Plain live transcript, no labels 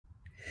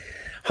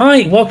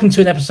Hi, welcome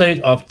to an episode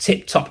of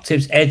Tip Top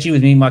Tips Edgy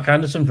with me, Mike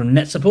Anderson from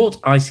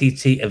NetSupport,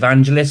 ICT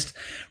Evangelist.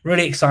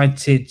 Really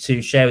excited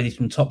to share with you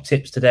some top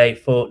tips today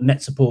for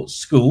NetSupport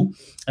School,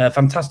 a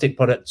fantastic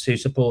product to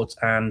support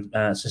and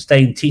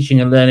sustain teaching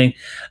and learning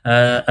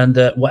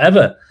under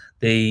whatever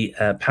the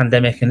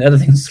pandemic and other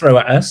things throw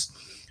at us.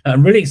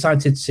 I'm really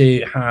excited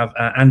to have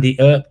Andy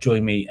Earp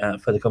join me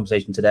for the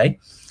conversation today.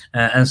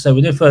 And so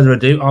with no further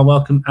ado, I'll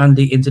welcome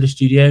Andy into the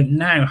studio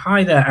now.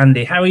 Hi there,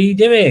 Andy. How are you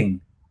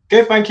doing?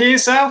 Good, thank you.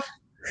 Yourself?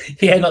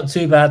 Yeah, not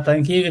too bad,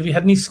 thank you. Have you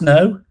had any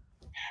snow?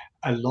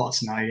 A lot of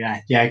snow,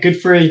 yeah. Yeah,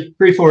 good 4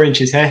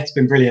 inches here. It's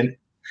been brilliant.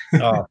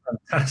 Oh,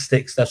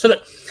 fantastic stuff. So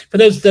look, for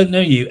those who don't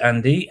know you,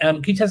 Andy,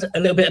 can you tell us a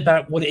little bit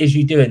about what it is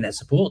you do in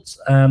NetSupport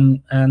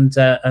and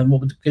what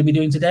we're going to be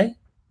doing today?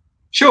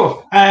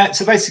 Sure.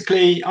 So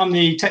basically, I'm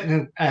the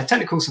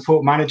technical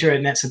support manager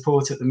at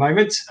NetSupport at the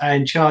moment,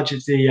 in charge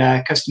of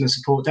the customer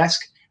support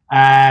desk.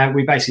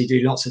 We basically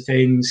do lots of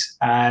things.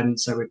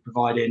 So we're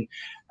providing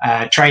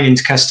training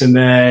to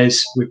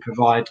customers. We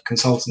provide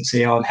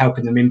consultancy on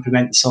helping them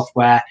implement the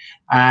software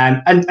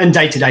and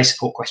day-to-day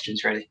support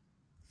questions, really.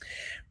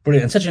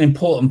 Brilliant. And such an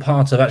important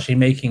part of actually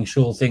making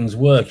sure things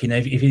work. You know,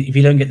 if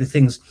you don't get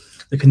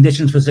the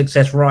conditions for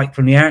success right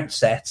from the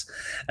outset,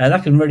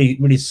 that can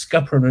really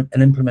scupper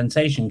an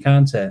implementation,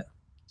 can't it?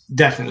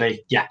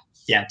 Definitely. Yeah,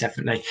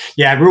 definitely.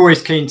 Yeah, we're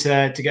always keen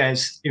to get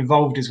as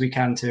involved as we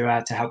can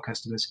to help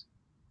customers.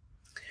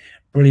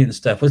 Brilliant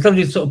stuff. Well, it's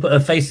lovely to sort of put a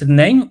face to the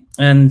name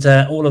and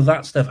all of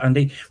that stuff,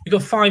 Andy. We've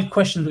got 5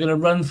 questions we're going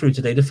to run through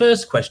today. The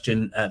first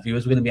question,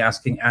 viewers, we're going to be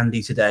asking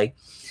Andy today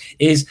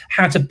is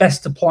how to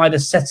best apply the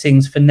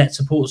settings for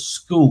NetSupport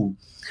School.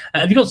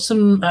 Have you got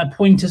some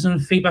pointers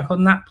and feedback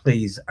on that,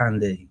 please,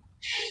 Andy?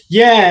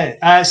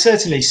 Yeah,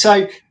 certainly.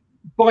 So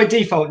by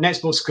default,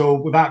 NetSupport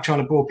School, without trying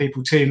to bore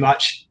people too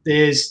much,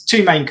 there's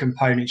 2 main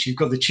components. You've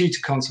got the tutor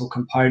console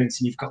components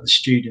and you've got the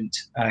student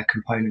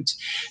component.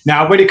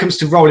 Now, when it comes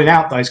to rolling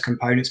out those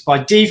components,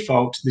 by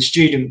default, the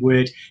student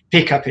would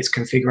pick up its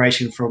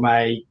configuration from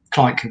a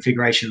client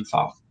configuration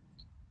file.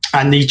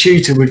 And the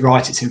tutor would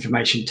write its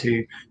information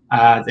to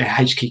the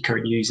HKey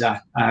current user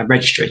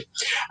registry.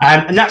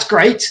 And that's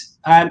great,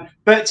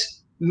 but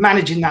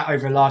managing that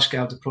over a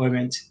large-scale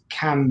deployment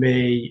can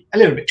be a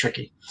little bit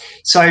tricky.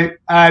 So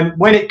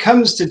when it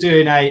comes to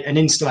doing an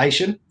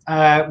installation,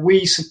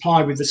 we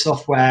supply with the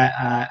software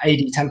AD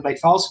template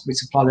files. We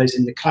supply those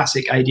in the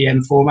classic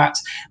ADM format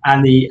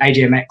and the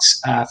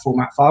ADMX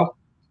format file.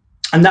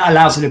 And that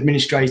allows an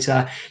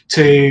administrator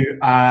to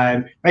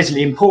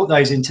basically import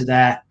those into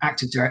their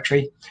Active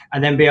Directory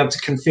and then be able to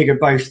configure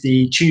both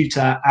the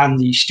tutor and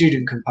the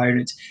student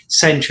component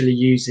centrally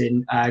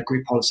using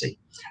group policy.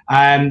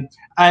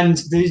 And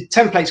the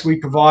templates we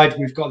provide,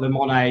 we've got them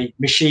on a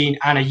machine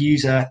and a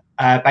user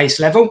base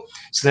level.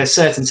 So there's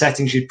certain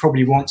settings you'd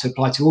probably want to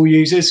apply to all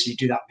users. You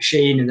do that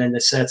machine, and then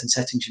there's certain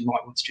settings you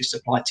might want to just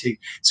apply to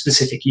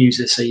specific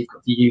users. So you've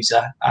got the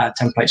user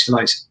templates for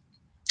those.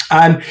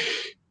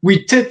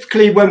 We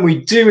typically, when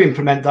we do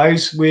implement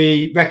those,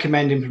 we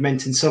recommend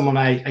implementing some on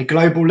a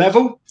global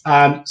level.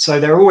 So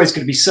there are always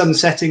going to be some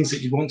settings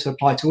that you want to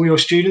apply to all your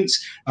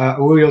students or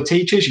all your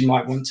teachers. You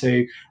might want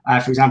to,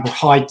 for example,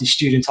 hide the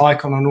student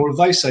icon on all of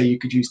those. So you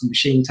could use the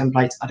machine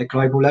template at a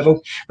global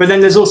level. But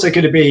then there's also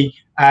going to be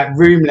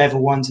room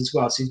level ones as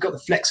well. So you've got the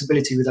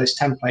flexibility with those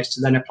templates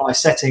to then apply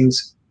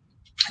settings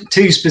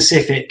to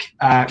specific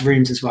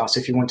rooms as well. So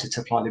if you wanted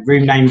to apply the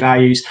room name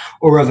values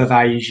or other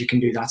values, you can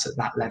do that at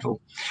that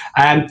level.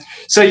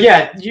 So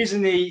yeah,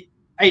 using the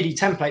AD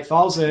template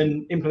files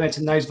and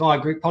implementing those via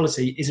group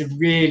policy is a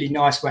really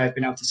nice way of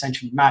being able to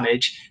centrally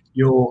manage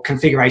your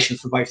configuration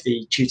for both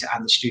the tutor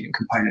and the student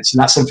components.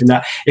 And that's something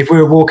that if we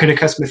were walking a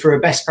customer through a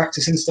best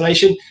practice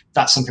installation,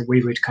 that's something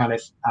we would kind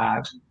of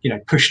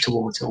push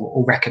towards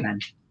or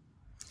recommend.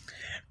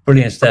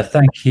 Brilliant stuff.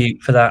 Thank you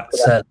for that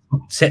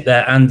tip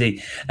there,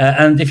 Andy.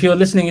 And if you're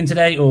listening in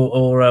today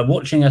or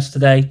watching us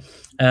today,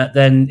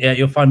 then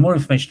you'll find more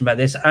information about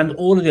this and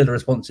all of the other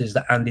responses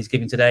that Andy's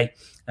giving today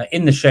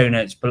in the show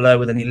notes below,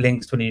 with any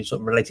links to any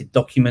sort of related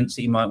documents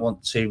that you might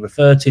want to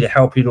refer to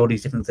help you with all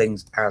these different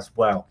things as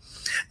well.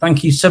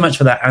 Thank you so much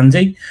for that,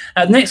 Andy.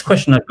 Next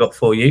question I've got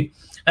for you.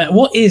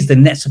 What is the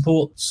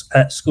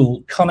NetSupport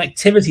School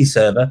connectivity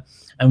server,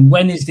 and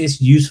when is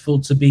this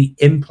useful to be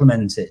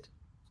implemented?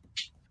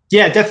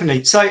 Yeah,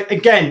 definitely. So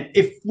again,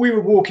 if we were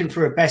walking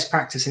through a best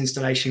practice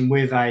installation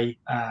with a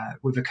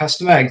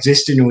customer,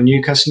 existing or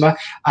new customer,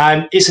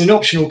 it's an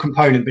optional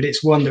component, but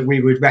it's one that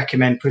we would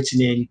recommend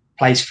putting in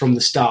place from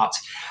the start.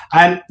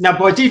 Now,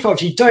 by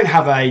default, you don't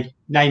have a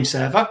name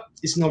server.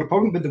 It's not a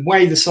problem, but the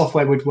way the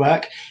software would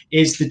work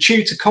is the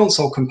tutor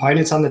console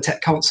components and the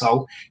tech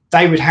console,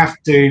 they would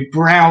have to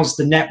browse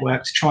the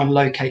network to try and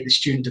locate the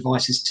student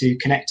devices to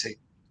connect to.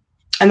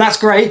 And that's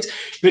great,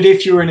 but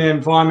if you're in an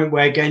environment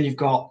where, again, you've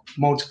got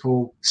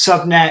multiple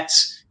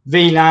subnets,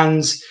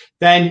 VLANs,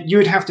 then you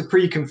would have to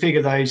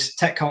pre-configure those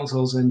tech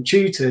consoles and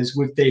tutors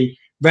with the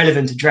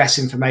relevant address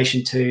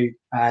information to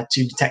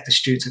detect the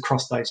students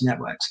across those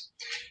networks.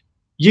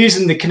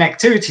 Using the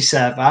connectivity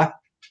server,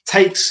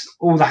 takes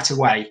all that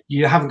away.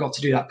 You haven't got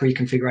to do that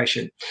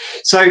pre-configuration.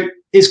 So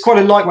it's quite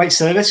a lightweight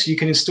service. You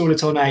can install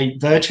it on a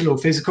virtual or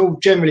physical,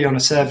 generally on a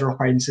server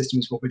operating system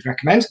is what we'd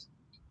recommend.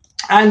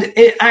 And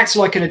it acts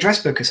like an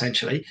address book,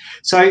 essentially.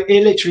 So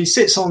it literally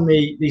sits on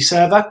the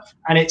server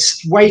and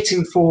it's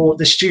waiting for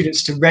the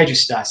students to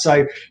register.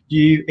 So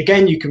you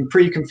can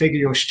pre-configure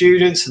your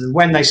students so that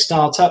when they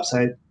start up,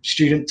 so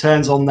student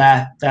turns on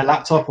their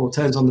laptop or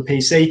turns on the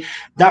PC,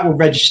 that will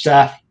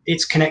register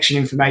its connection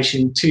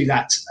information to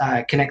that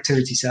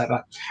connectivity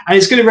server. And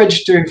it's going to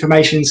register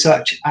information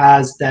such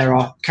as their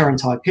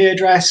current IP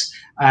address,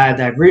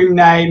 their room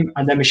name,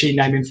 and their machine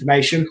name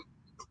information,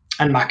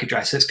 and MAC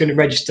address. So it's going to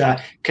register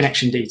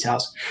connection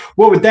details.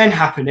 What would then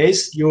happen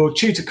is your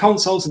tutor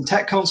consoles and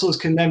tech consoles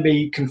can then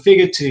be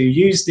configured to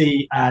use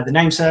the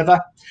name server.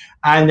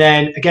 And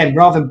then again,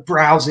 rather than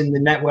browsing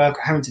the network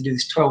or having to do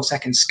this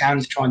 12-second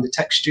scan to try and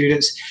detect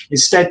students,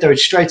 instead they would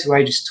straight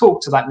away just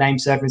talk to that name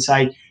server and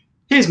say,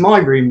 here's my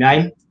room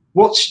name,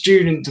 what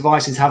student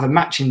devices have a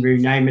matching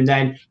room name, and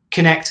then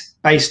connect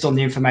based on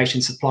the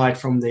information supplied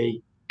from the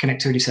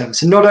connectivity server.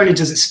 So not only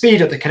does it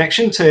speed up the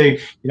connection to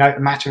a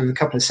matter of a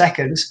couple of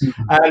seconds,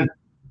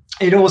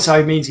 it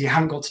also means you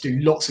haven't got to do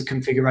lots of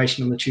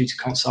configuration on the tutor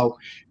console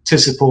to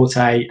support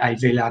a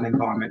VLAN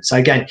environment. So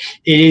again,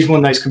 it is one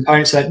of those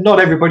components that not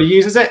everybody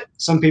uses it.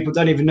 Some people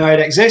don't even know it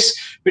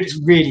exists, but it's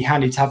really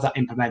handy to have that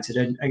implemented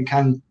and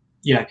can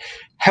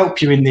help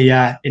you in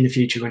the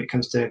future when it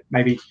comes to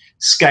maybe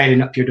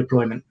scaling up your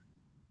deployment.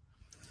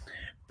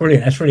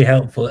 Brilliant. That's really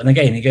helpful. And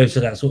again, it goes to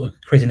that sort of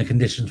creating a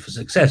condition for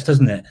success,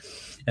 doesn't it?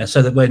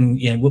 So that when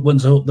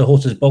once the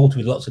horse is bolted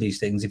with lots of these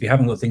things, if you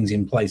haven't got things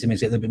in place, it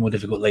makes it a little bit more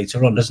difficult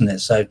later on, doesn't it?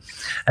 So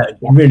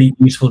really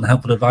useful and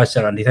helpful advice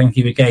there, Andy. Thank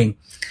you again.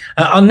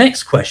 Our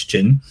next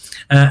question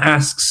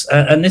asks,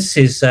 and this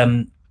is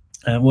one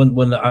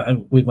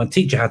that with my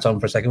teacher hat on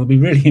for a second, would be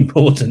really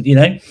important,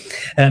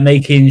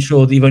 making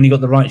sure that you've only got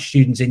the right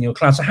students in your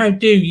class. So how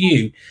do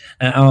you,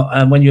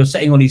 when you're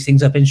setting all these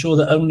things up, ensure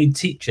that only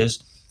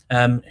teachers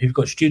who've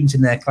got students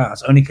in their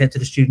class only connect to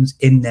the students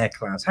in their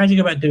class? How do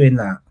you go about doing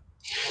that?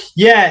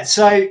 Yeah,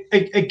 so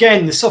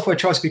again, the software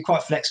tries to be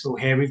quite flexible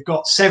here. We've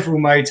got several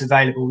modes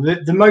available.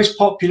 The most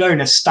popular in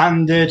a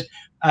standard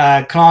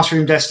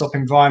classroom desktop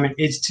environment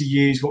is to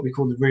use what we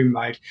call the room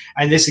mode.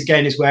 And this,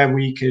 again, is where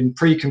we can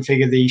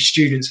pre-configure the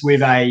students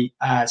with a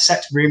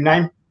set room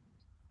name.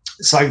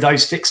 So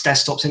those fixed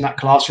desktops in that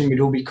classroom would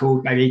all be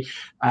called maybe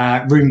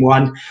room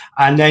 1.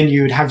 And then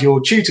you would have your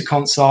tutor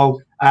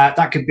console.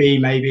 That could be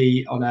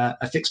maybe on a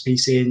fixed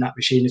PC in that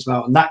machine as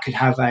well. And that could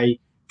have a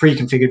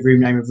pre-configured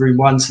room name of room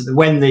 1, so that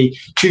when the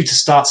tutor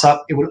starts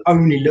up, it will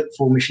only look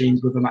for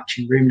machines with a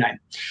matching room name.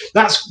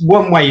 That's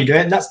one way you do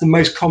it, and that's the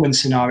most common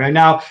scenario.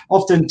 Now,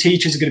 often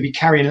teachers are going to be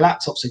carrying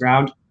laptops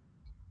around,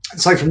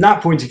 so from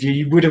that point of view,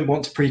 you wouldn't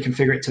want to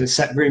pre-configure it to a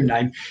set room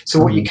name. So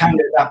what you can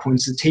do at that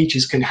point is the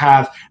teachers can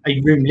have a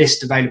room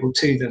list available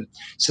to them.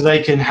 So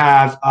they can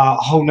have a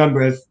whole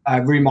number of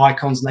room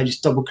icons, and they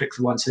just double-click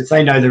the one. So if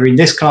they know they're in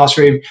this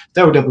classroom,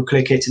 they'll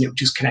double-click it, and it will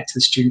just connect to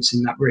the students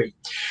in that room.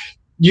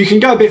 You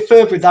can go a bit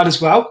further with that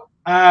as well,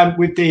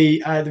 with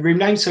the room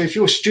name. So if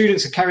your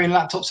students are carrying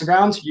laptops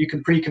around, you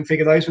can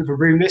pre-configure those with a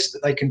room list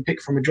that they can pick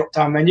from a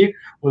drop-down menu,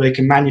 or they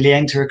can manually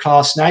enter a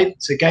class name.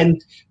 So again,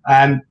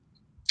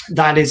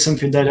 that is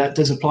something that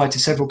does apply to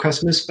several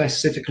customers,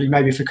 specifically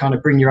maybe for kind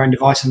of bring your own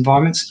device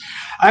environments.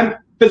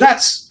 But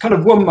that's kind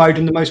of one mode,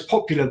 and the most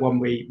popular one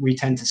we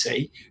tend to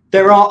see.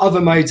 There are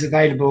other modes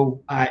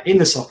available in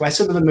the software.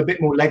 Some of them are a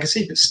bit more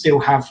legacy, but still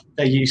have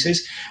their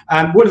uses.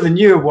 One of the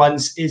newer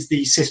ones is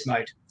the sys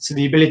mode. So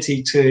the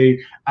ability to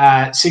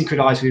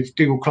synchronize with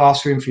Google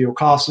Classroom for your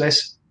class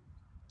list,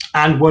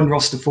 and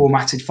OneRoster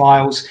formatted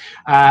files,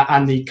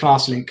 and the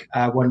ClassLink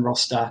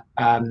OneRoster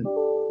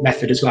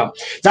method as well.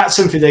 That's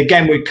something that,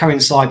 again, would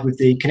coincide with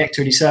the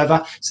connectivity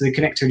server. So the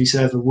connectivity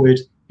server would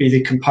be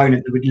the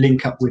component that would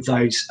link up with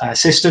those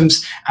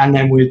systems, and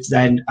then would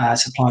then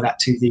supply that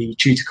to the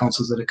tutor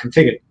consoles that are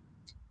configured.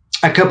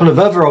 A couple of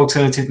other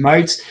alternative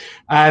modes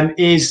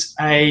is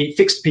a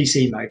fixed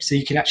PC mode. So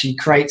you can actually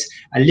create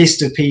a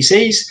list of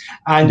PCs,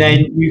 and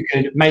then you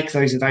can make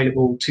those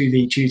available to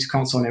the tutor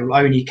console, and it will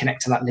only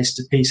connect to that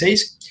list of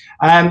PCs.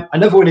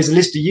 Another one is a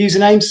list of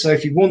usernames. So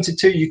if you wanted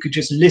to, you could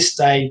just list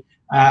a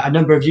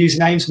number of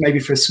usernames, maybe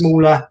for a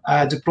smaller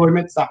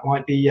deployment. That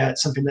might be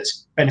something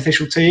that's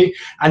beneficial to you.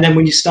 And then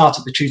when you start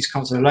up the tutor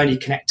console, it'll only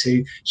connect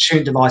to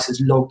student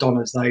devices logged on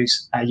as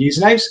those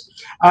usernames.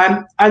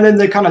 And then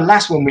the kind of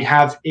last one we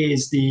have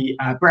is the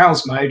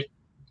browse mode.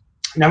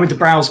 Now, with the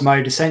browse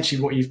mode, essentially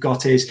what you've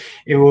got is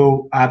it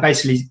will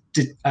basically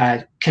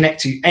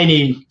connect to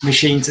any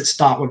machines that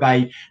start with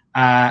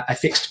a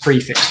fixed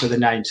prefix for the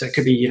name. So it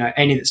could be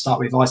any that start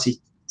with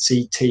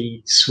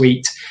ICT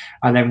Suite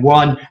and then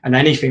 1, and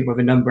anything with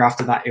a number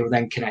after that it will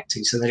then connect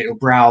to, so that it will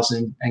browse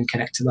and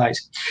connect to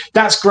those.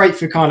 That's great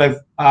for kind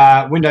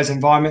of Windows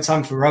environments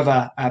and for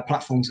other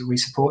platforms that we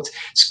support.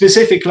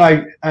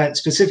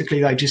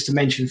 Specifically though, just to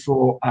mention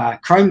for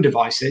Chrome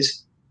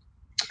devices,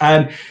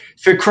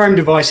 For Chrome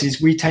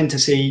devices, we tend to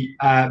see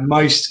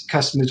most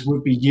customers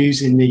would be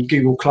using the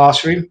Google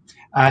Classroom.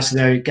 So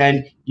they're,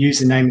 again,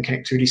 username and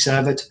connectivity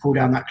server to pull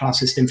down that class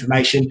list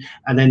information,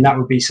 and then that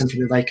would be something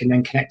that they can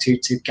then connect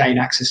to gain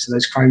access to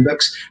those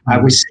Chromebooks.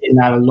 We're seeing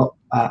that a lot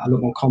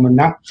more common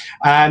now.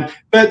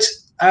 But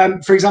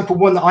for example,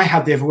 one that I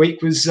had the other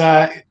week was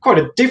quite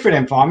a different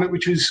environment,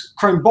 which was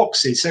Chrome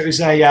boxes. So it was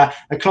a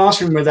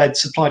classroom where they'd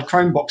supplied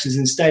Chrome boxes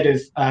instead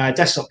of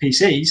desktop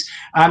PCs.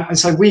 And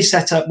so we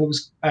set up what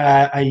was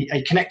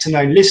a connect to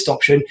known list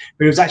option,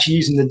 but it was actually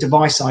using the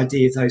device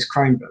ID of those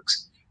Chrome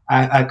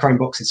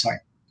boxes.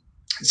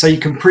 So you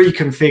can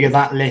pre-configure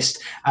that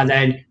list, and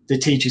then the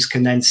teachers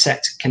can then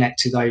set to connect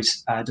to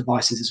those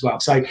devices as well.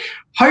 So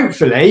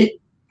hopefully,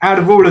 out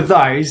of all of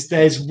those,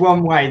 there's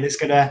one way that's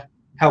going to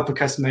help a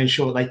customer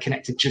ensure they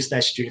connect to just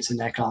their students in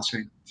their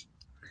classroom.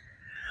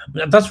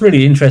 That's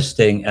really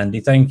interesting, Andy.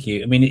 Thank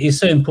you. I mean, it is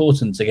so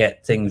important to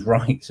get things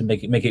right to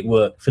make it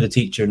work for the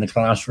teacher in the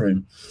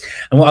classroom.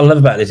 And what I love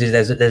about this is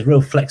there's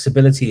real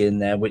flexibility in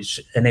there, which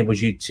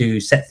enables you to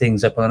set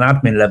things up on an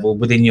admin level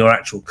within your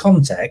actual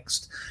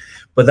context,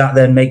 but that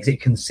then makes it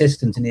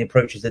consistent in the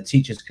approaches that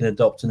teachers can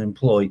adopt and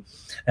employ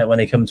when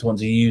they come to want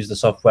to use the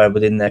software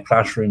within their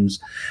classrooms,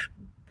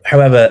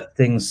 however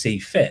things see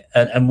fit.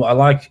 And what I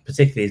like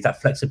particularly is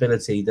that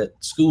flexibility that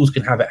schools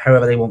can have it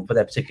however they want for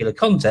their particular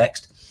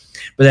context.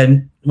 But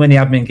then when the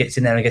admin gets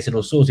in there and gets it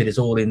all sorted, it's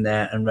all in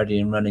there and ready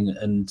and running.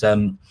 And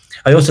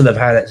I also love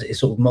how it's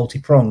sort of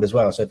multi-pronged as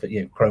well. So for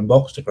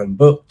Chromebox to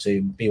Chromebook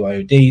to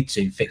BYOD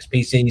to fixed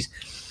PCs,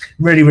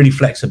 really, really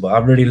flexible. I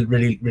really,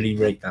 really, really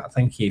rate that.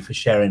 Thank you for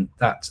sharing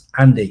that,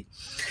 Andy.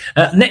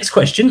 Next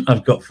question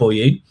I've got for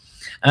you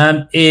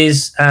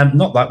is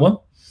not that one.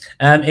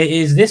 It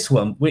is this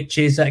one, which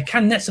is,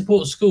 can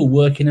NetSupport School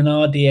work in an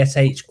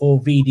RDSH or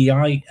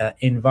VDI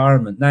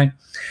environment? Now,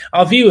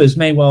 our viewers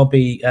may well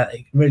be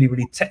really,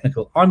 really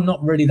technical. I'm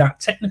not really that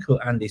technical,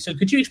 Andy. So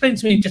could you explain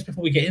to me, just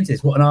before we get into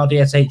this, what an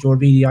RDSH or a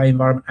VDI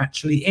environment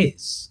actually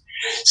is?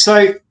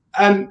 So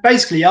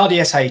basically,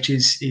 RDSH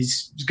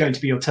is going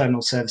to be your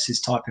terminal services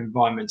type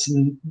environment.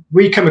 And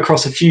we come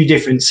across a few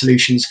different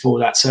solutions for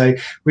that. So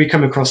we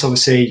come across,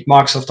 obviously,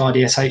 Microsoft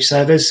RDSH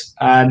servers,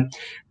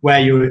 where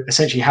you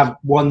essentially have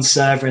one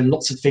server and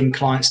lots of thin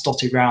clients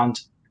dotted around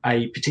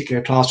a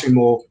particular classroom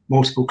or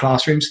multiple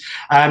classrooms.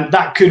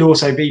 That could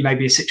also be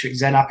maybe a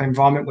Citrix XenApp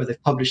environment where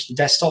they've published the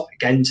desktop,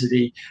 again, to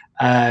the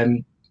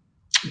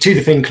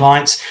thin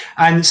clients.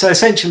 And so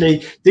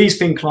essentially these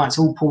thin clients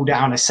all pull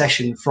down a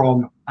session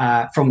from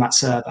that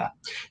server.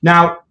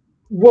 Now,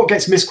 what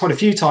gets missed quite a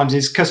few times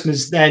is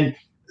customers they're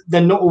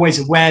not always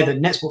aware that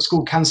NetSupport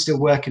School can still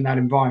work in that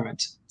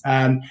environment.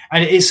 And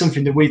it is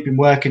something that we've been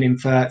working in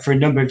for a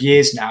number of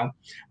years now.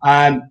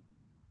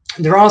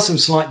 There are some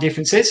slight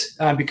differences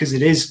because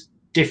it is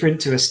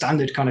different to a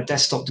standard kind of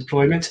desktop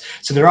deployment.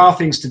 So there are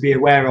things to be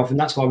aware of, and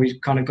that's why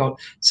we've kind of got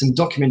some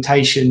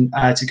documentation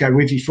to go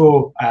with you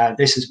for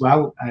this as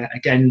well.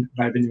 Again,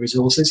 available in the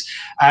resources.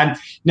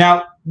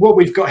 Now, what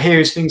we've got here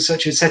is things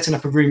such as setting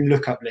up a room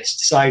lookup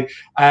list. So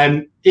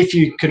if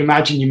you can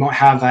imagine, you might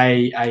have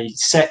a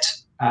set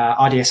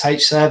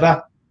RDSH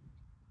server,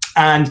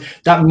 and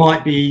that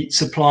might be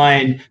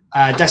supplying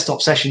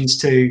desktop sessions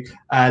to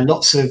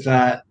lots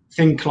of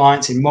thin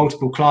clients in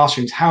multiple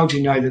classrooms. How do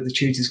you know that the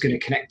tutor is going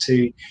to connect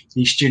to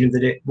the student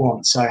that it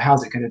wants? So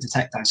how's it going to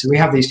detect those? So we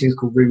have these things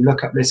called room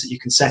lookup lists that you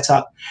can set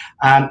up.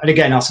 And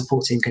again, our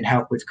support team can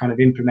help with kind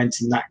of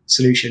implementing that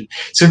solution.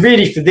 So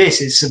really for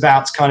this, it's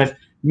about kind of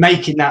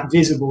making that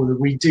visible that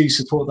we do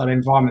support that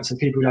environment, so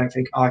people don't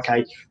think, oh,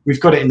 okay,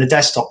 we've got it in the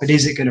desktop, but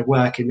is it going to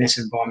work in this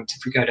environment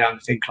if we go down the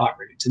thin client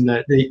route? And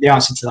the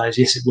answer to that is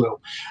yes, it will.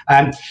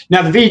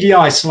 Now, the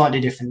VDI is slightly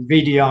different.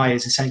 VDI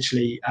is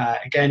essentially,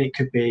 again, it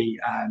could be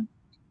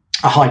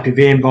a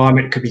Hyper-V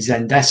environment, it could be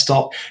Zen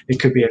Desktop, it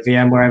could be a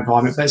VMware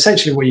environment, but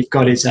essentially what you've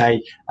got is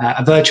a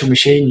virtual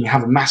machine. You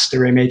have a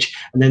master image,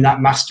 and then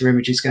that master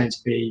image is going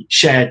to be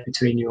shared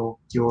between your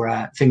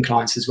thin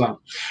clients as well.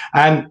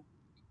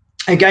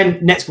 Again,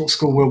 NetSupport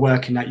School will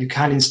work in that. You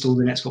can install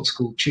the NetSupport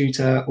School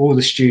tutor or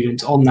the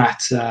student on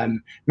that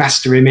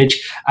master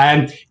image.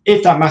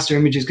 If that master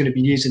image is going to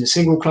be used in a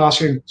single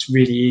classroom, it's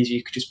really easy.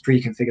 You could just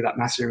pre-configure that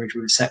master image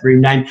with a set room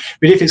name.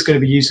 But if it's going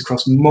to be used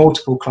across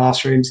multiple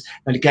classrooms,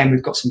 then again,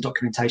 we've got some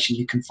documentation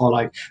you can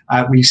follow.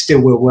 We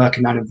still will work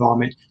in that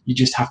environment. You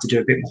just have to do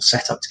a bit more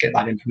setup to get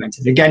that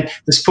implemented. Again,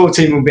 the support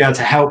team will be able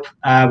to help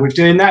with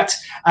doing that.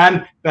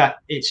 But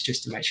it's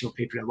just to make sure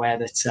people are aware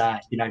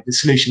that the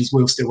solutions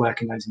will still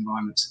work in those environments.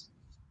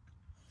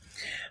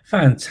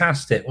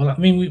 Fantastic. Well, I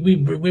mean,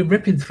 we're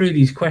ripping through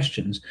these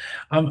questions.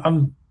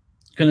 I'm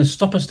going to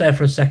stop us there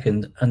for a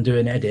second and do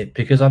an edit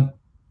because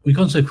we've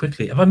gone so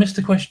quickly. Have I missed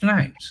a question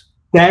out?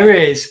 There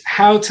is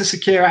how to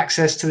secure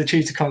access to the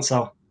tutor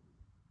console.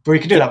 Or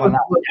you can do that one.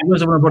 It was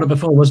the one I brought up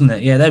before, wasn't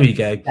it? Yeah, there we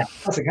go. Yeah,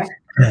 that's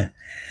okay.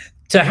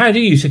 So how do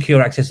you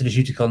secure access to the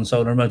tutor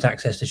console and remote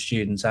access to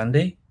students,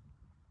 Andy?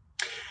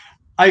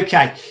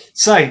 Okay,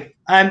 so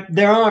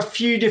there are a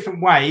few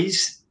different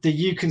ways that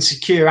you can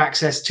secure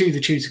access to the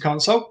tutor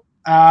console.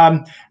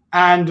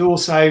 and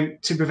also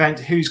to prevent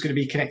who's going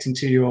to be connecting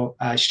to your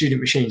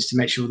student machines to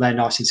make sure they're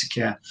nice and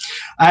secure.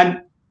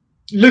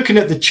 Looking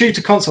at the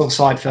tutor console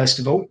side, first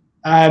of all,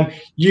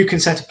 you can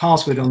set a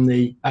password on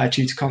the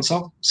tutor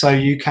console. So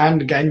you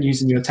can, again,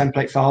 using your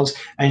template files,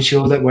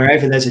 ensure that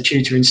wherever there's a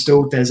tutor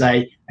installed, there's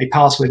a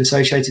password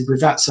associated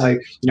with that. So,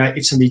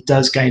 if somebody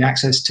does gain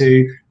access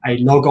to a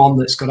logon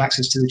that's got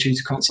access to the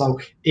tutor console,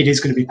 it is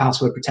going to be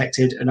password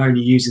protected, and only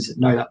users that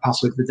know that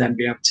password would then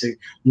be able to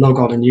log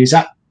on and use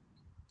that.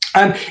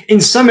 In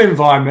some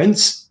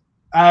environments,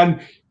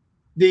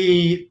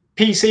 the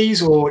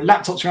PCs or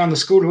laptops around the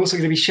school are also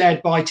going to be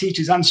shared by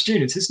teachers and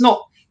students. It's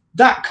not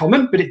that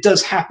common, but it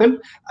does happen.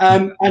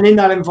 And in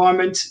that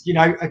environment,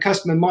 a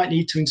customer might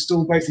need to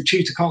install both the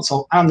tutor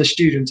console and the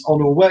students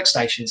on all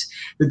workstations.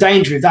 The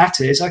danger of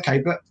that is, okay,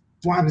 but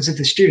what happens if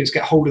the students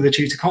get hold of the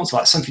tutor console?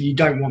 That's something you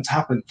don't want to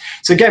happen.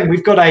 So again,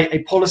 we've got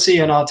a policy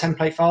in our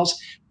template files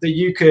that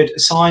you could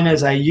assign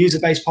as a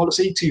user-based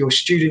policy to your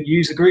student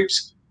user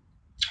groups,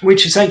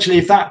 which essentially,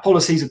 if that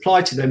policy is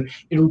applied to them,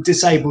 it will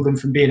disable them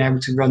from being able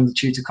to run the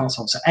tutor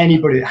console. So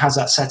anybody that has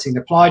that setting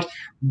applied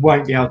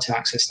won't be able to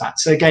access that.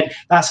 So again,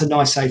 that's a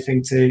nice, safe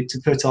thing to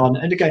put on.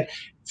 And again,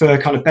 for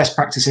kind of best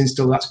practice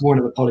install, that's one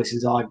of the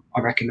policies I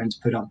recommend to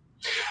put on.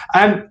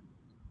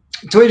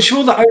 To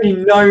ensure that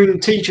only known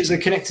teachers are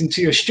connecting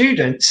to your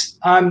students,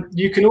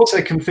 you can also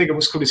configure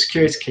what's called a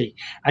security key.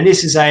 And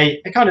this is a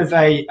kind of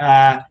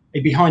a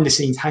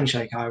behind-the-scenes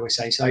handshake, I always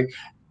say. So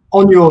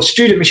on your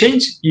student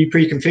machines, you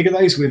pre-configure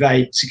those with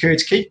a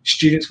security key.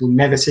 Students will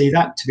never see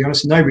that. To be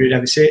honest, nobody would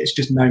ever see it. It's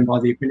just known by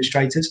the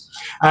administrators.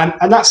 And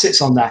that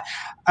sits on there.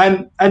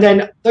 And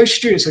then those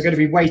students are going to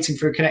be waiting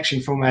for a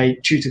connection from a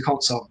tutor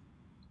console.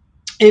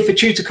 If a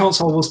tutor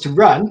console was to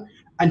run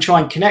and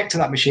try and connect to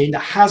that machine that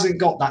hasn't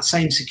got that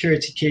same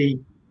security key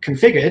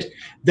configured,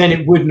 then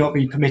it would not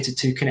be permitted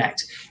to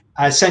connect.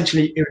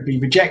 Essentially, it would be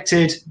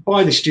rejected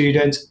by the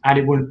student and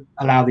it wouldn't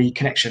allow the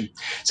connection.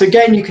 So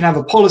again, you can have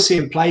a policy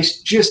in place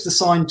just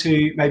assigned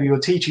to maybe your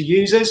teacher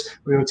users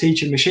or your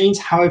teacher machines,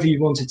 however you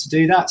wanted to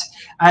do that.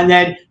 And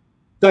then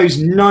those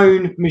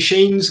known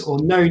machines or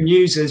known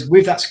users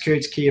with that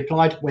security key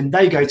applied, when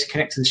they go to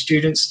connect to the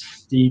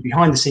students, the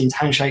behind the scenes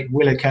handshake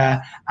will occur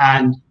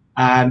and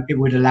it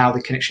would allow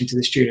the connection to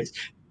the students.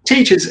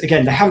 Teachers,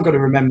 again, they haven't got to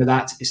remember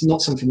that. It's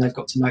not something they've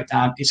got to note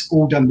down. It's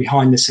all done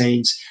behind the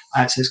scenes.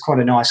 So it's quite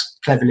a nice,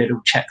 clever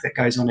little check that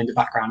goes on in the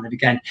background. And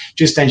again,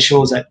 just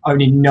ensures that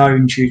only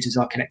known tutors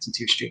are connected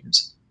to your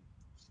students.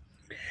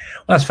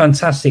 Well, that's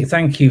fantastic.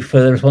 Thank you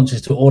for the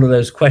responses to all of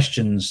those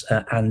questions,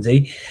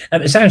 Andy.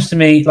 It sounds to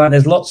me like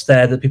there's lots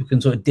there that people can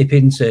sort of dip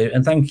into.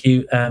 And thank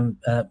you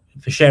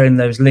for sharing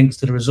those links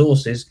to the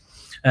resources,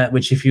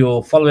 which if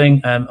you're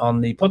following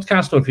on the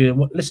podcast or if you're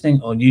listening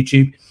on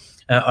YouTube,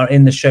 are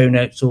in the show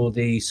notes or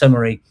the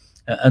summary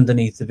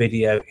underneath the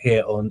video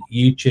here on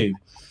YouTube.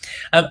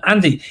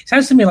 Andy, it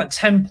sounds to me like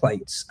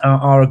templates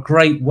are a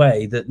great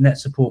way that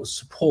NetSupport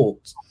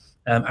supports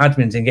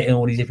admins in getting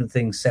all these different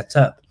things set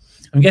up.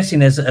 I'm guessing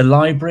there's a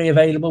library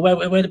available. Where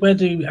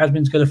do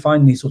admins go to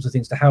find these sorts of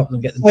things to help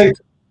them get them set up?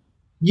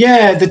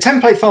 Yeah, the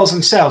template files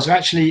themselves are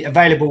actually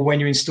available when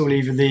you install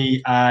either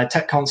the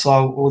tech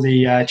console or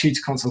the tutor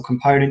console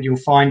component. You'll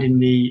find in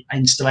the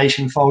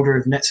installation folder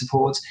of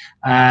NetSupport,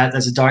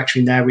 there's a directory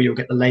in there where you'll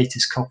get the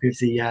latest copy of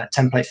the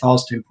template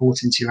files to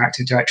import into your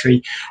Active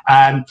Directory.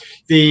 One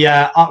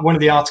of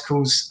the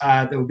articles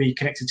that will be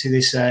connected to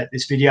this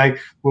video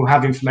will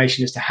have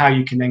information as to how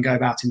you can then go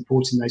about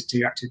importing those to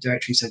your Active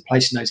Directory, so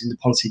placing those in the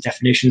policy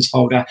definitions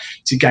folder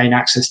to gain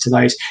access to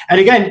those. And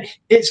again,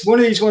 it's one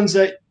of these ones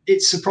that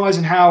it's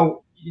surprising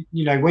how,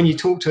 when you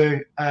talk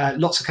to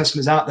lots of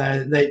customers out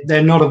there,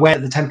 they're not aware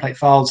that the template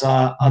files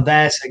are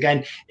there. So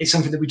again, it's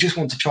something that we just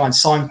want to try and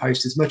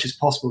signpost as much as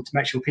possible to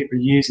make sure people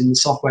are using the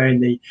software in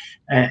the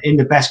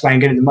best way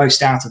and getting the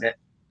most out of it.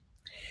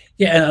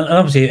 Yeah, and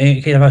obviously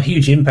it can have a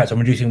huge impact on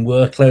reducing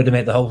workload and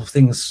make the whole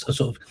thing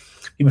sort of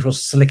much more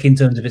slick in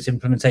terms of its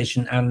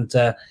implementation and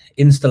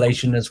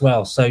installation as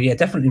well. So yeah,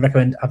 definitely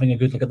recommend having a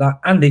good look at that.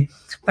 Andy,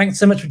 thanks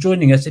so much for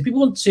joining us. If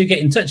people want to get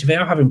in touch, if they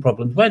are having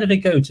problems, where do they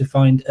go to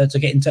find to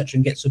get in touch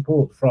and get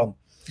support from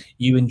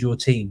you and your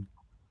team?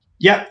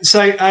 Yeah,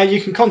 so you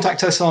can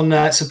contact us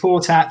on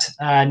support at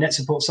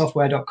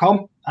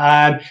netsupportsoftware.com.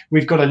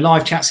 We've got a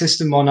live chat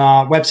system on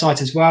our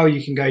website as well.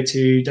 You can go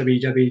to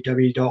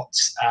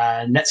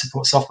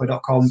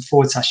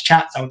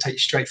www.netsupportsoftware.com/chat. That will take you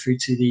straight through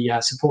to the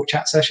support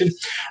chat session.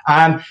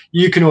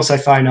 You can also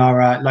phone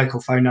our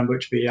local phone number,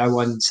 which would be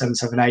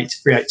 01778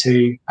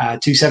 382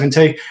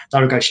 272.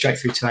 That will go straight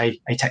through to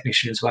a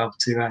technician as well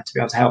to be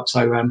able to help.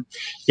 So,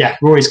 yeah,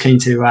 we're always keen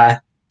to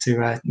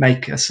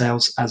make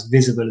ourselves as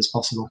visible as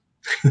possible.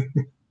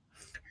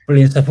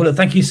 Brilliant stuff. Well, look,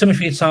 thank you so much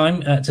for your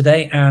time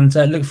today, and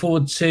look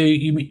forward to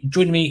you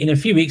joining me in a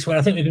few weeks where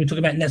I think we're going to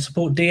be talking about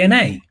NetSupport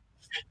DNA.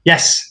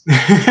 Yes.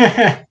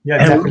 Yeah,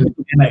 definitely.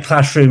 At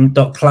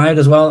classroom.cloud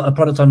as well, a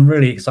product I'm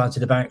really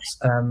excited about.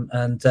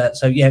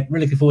 So, yeah,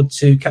 really looking forward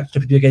to catching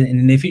up with you again in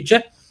the near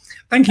future.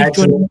 Thank you for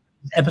joining this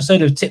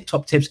episode of Tip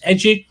Top Tips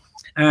Edu,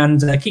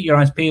 and keep your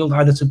eyes peeled.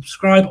 Either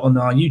subscribe on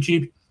our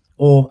YouTube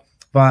or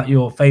via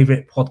your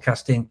favorite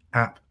podcasting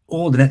app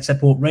or the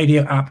NetSupport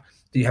radio app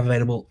that you have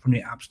available from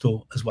your app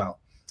store as well.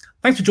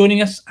 Thanks for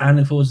joining us, and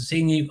look forward to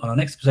seeing you on our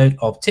next episode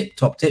of Tip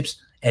Top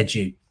Tips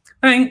Edu.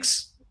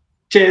 Thanks.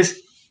 Cheers.